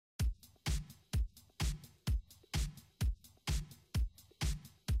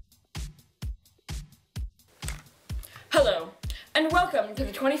Hello, and welcome to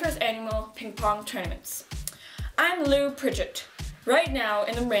the 21st Annual Ping Pong Tournaments. I'm Lou Pritchett. Right now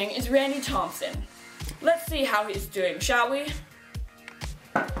in the ring is Randy Thompson. Let's see how he's doing, shall we?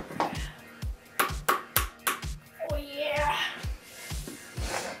 Oh yeah!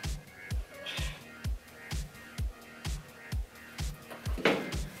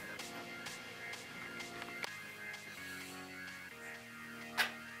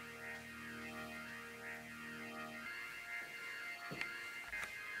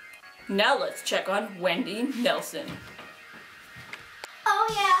 Now let's check on Wendy Nelson. Oh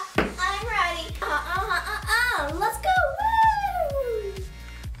yeah, I'm ready. Let's go! Woo!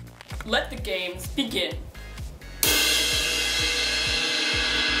 Let the games begin.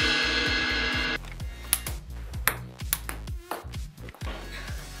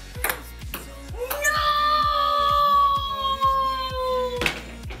 No!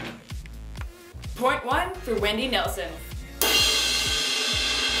 Point one for Wendy Nelson.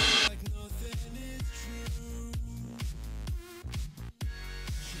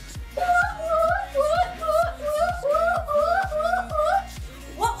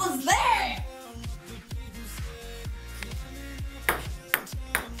 What was that?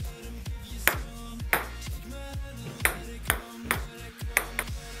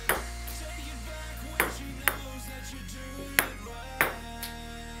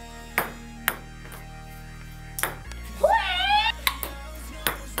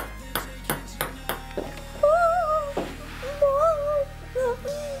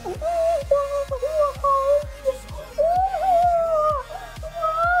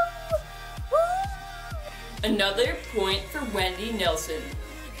 Another point for Wendy Nelson.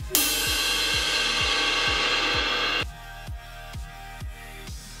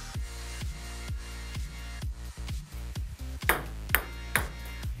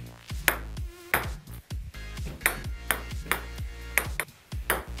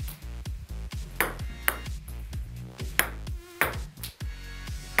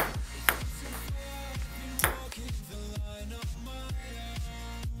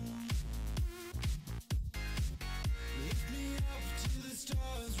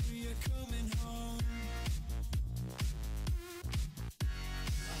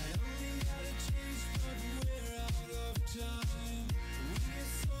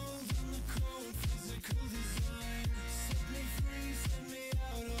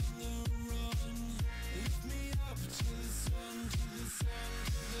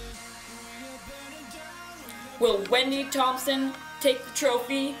 Will Wendy Thompson take the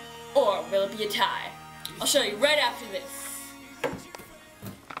trophy, or will it be a tie? I'll show you right after this.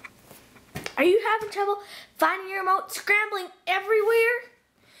 Are you having trouble finding your remote scrambling everywhere?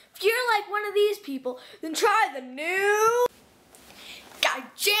 If you're like one of these people, then try the new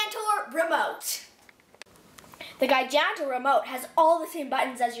Gigantor remote. The Gigantor remote has all the same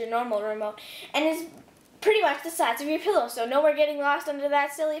buttons as your normal remote and is pretty much the size of your pillow, so no more getting lost under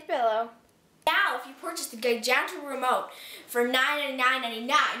that silly pillow. Now, if you purchase the Gigantor remote for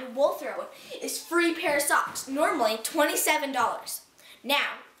 $99.99, we'll throw is free pair of socks, normally $27.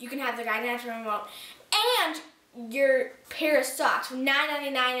 Now, you can have the Gigantor remote and your pair of socks for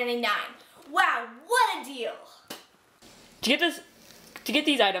 $9.99.99. Wow, what a deal! To get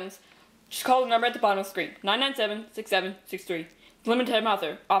these items, just call the number at the bottom of the screen, 997-6763. Limited time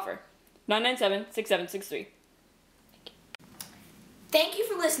offer, 997-6763. Thank you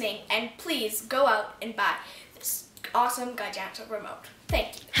for listening, and please go out and buy this awesome Gigantor remote.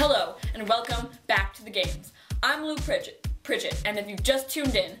 Thank you. Hello, and welcome back to the games. I'm Lou Pritchett, and if you've just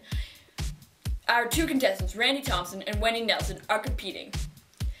tuned in, our two contestants, Randy Thompson and Wendy Nelson, are competing.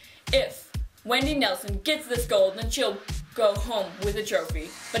 If Wendy Nelson gets this gold, then she'll go home with a trophy.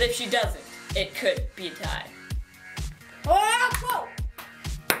 But if she doesn't, it could be a tie. Whoa!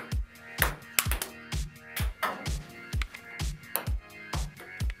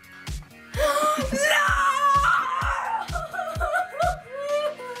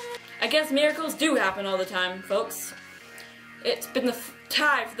 I guess miracles do happen all the time, folks. It's been the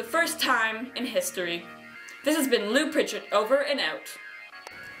tie for the first time in history. This has been Lou Pritchett, over and out.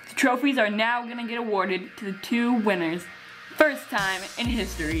 The trophies are now going to get awarded to the two winners. First time in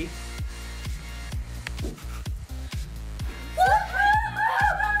history.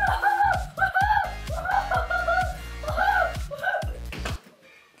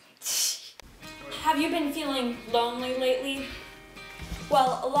 Have you been feeling lonely lately?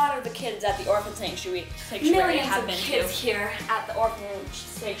 Well, a lot of the kids at the orphan sanctuary have been kids here at the orphan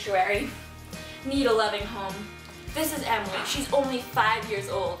sanctuary need a loving home. This is Emily. She's only 5 years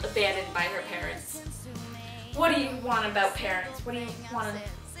old, abandoned by her parents. What do you want about parents? What do you want to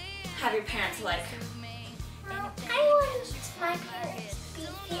have your parents like? Well, I want my parents to be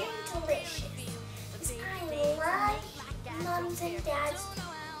very delicious. Because I love moms and dads.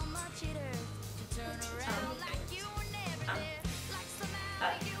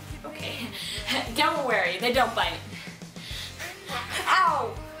 Okay. Don't worry, they don't bite.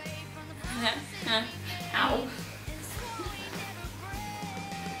 Ow! Ow.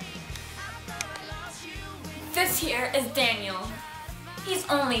 This here is Daniel. He's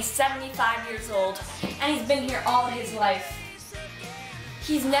only 75 years old, and he's been here all his life.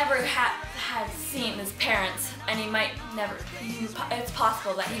 He's never had seen his parents, and he might never, it's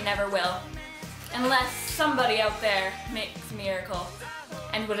possible that he never will. Unless somebody out there makes a miracle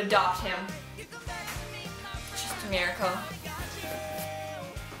and would adopt him. Just a miracle.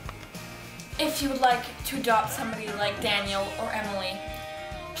 If you would like to adopt somebody like Daniel or Emily,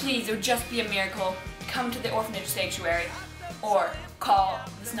 please, it would just be a miracle. Come to the orphanage sanctuary or call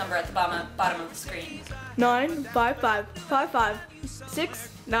this number at the bottom of the screen.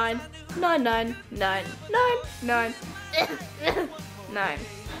 955-55-69999999.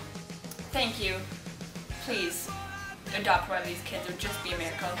 Thank you. Please adopt one of these kids. It would just be a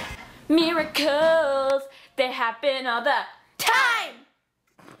miracle. Miracles, they happen all the time.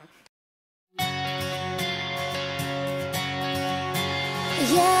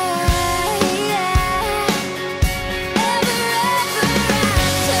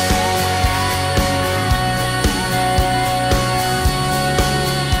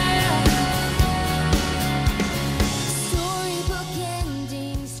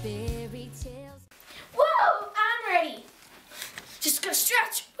 Just gonna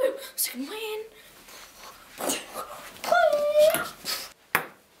stretch. So I can win.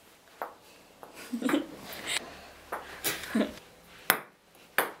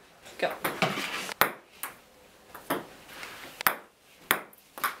 Go.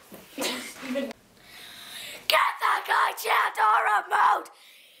 Get that guy Chantor remote!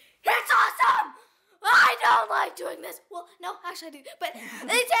 It's awesome! I don't like doing this. Well, no, actually I do. But it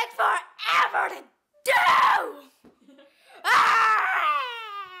takes forever to do!